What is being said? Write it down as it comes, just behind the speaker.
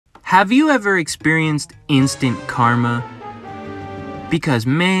Have you ever experienced instant karma? Because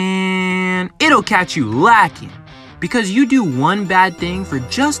man, it'll catch you lacking. Because you do one bad thing for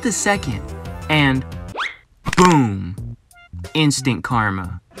just a second and boom, instant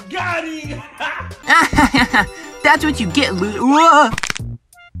karma. Got him! That's what you get, loser.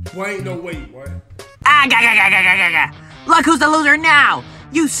 Boy, ain't no way, boy. Look who's the loser now!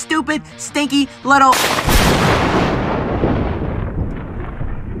 You stupid, stinky little...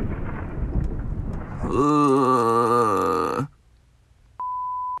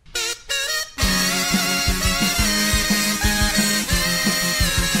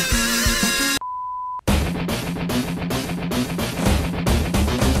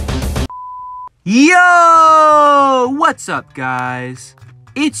 Yo! What's up, guys?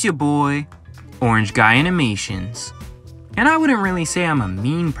 It's your boy, Orange Guy Animations. And I wouldn't really say I'm a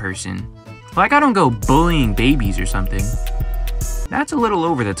mean person. Like, I don't go bullying babies or something. That's a little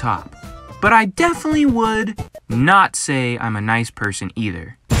over the top. But I definitely would not say I'm a nice person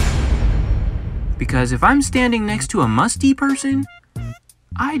either. Because if I'm standing next to a musty person,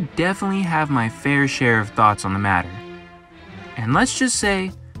 I definitely have my fair share of thoughts on the matter. And let's just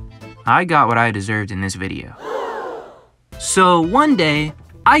say, I got what I deserved in this video. So one day,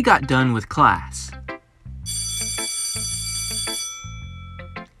 I got done with class.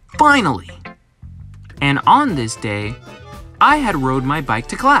 Finally! And on this day, I had rode my bike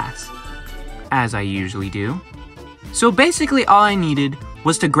to class, as I usually do. So basically all I needed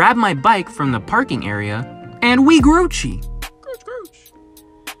was to grab my bike from the parking area and we Gucci.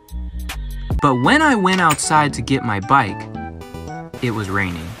 But when I went outside to get my bike, it was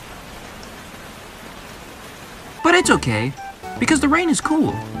raining. But it's okay, because the rain is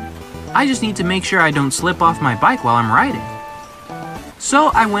cool. I just need to make sure I don't slip off my bike while I'm riding.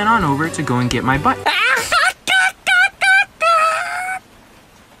 So I went on over to go and get my bike.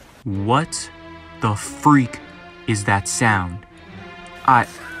 What the freak is that sound?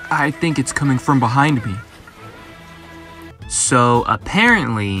 I think it's coming from behind me. So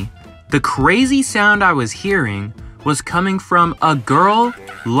apparently, the crazy sound I was hearing was coming from a girl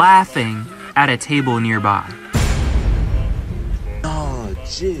laughing at a table nearby. Oh,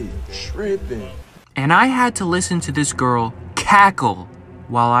 shit, tripping. And I had to listen to this girl cackle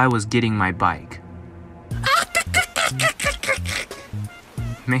while I was getting my bike.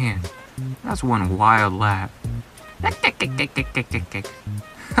 Man, that's one wild laugh.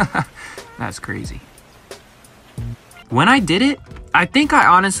 That's crazy. When I did it, I think I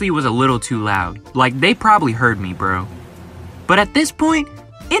honestly was a little too loud. Like, they probably heard me, bro. But at this point,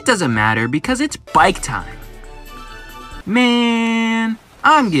 it doesn't matter because it's bike time. Man,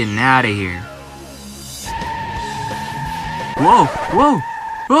 I'm getting out of here. Whoa, whoa,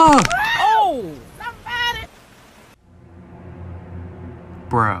 whoa! Oh, somebody!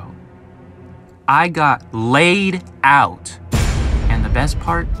 Bro, I got laid out. And the best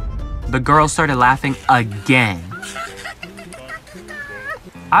part, the girl started laughing again.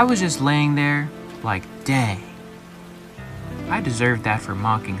 I was just laying there like, dang. I deserved that for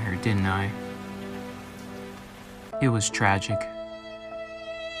mocking her, didn't I? It was tragic.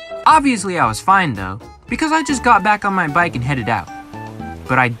 Obviously, I was fine though, because I just got back on my bike and headed out.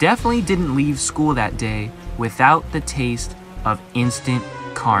 But I definitely didn't leave school that day without the taste of instant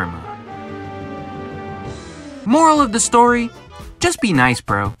karma. Moral of the story, just be nice,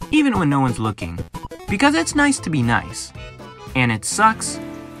 bro, even when no one's looking. Because it's nice to be nice, and it sucks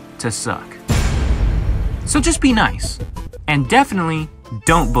to suck. So just be nice, and definitely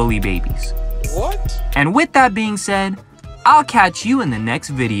don't bully babies. What? And with that being said, I'll catch you in the next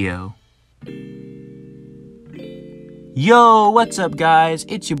video. Yo, what's up, guys?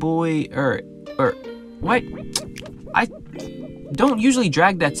 It's your boy, what? I don't usually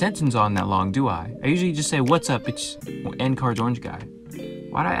drag that sentence on that long, do I? I usually just say, what's up, it's N Cards Orange Guy.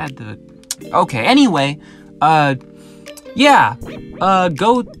 Why'd I add the... Okay, anyway, yeah,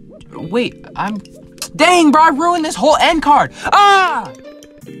 wait, dang, bro, I ruined this whole end card. Ah!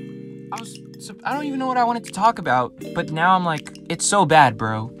 I don't even know what I wanted to talk about, but now I'm like, it's so bad,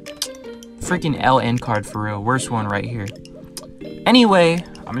 bro. Freaking L end card for real. Worst one right here. Anyway,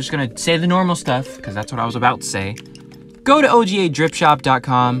 I'm just gonna say the normal stuff, because that's what I was about to say. Go to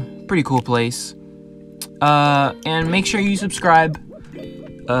ogadripshop.com. Pretty cool place. And make sure you subscribe.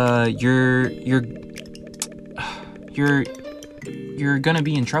 You're gonna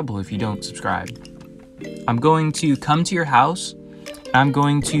be in trouble if you don't subscribe. I'm going to come to your house. I'm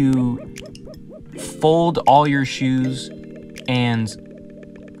going to fold all your shoes and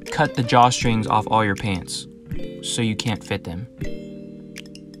cut the drawstrings off all your pants so you can't fit them.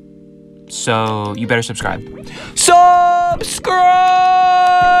 So you better subscribe. Subscribe!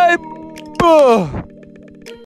 Ugh.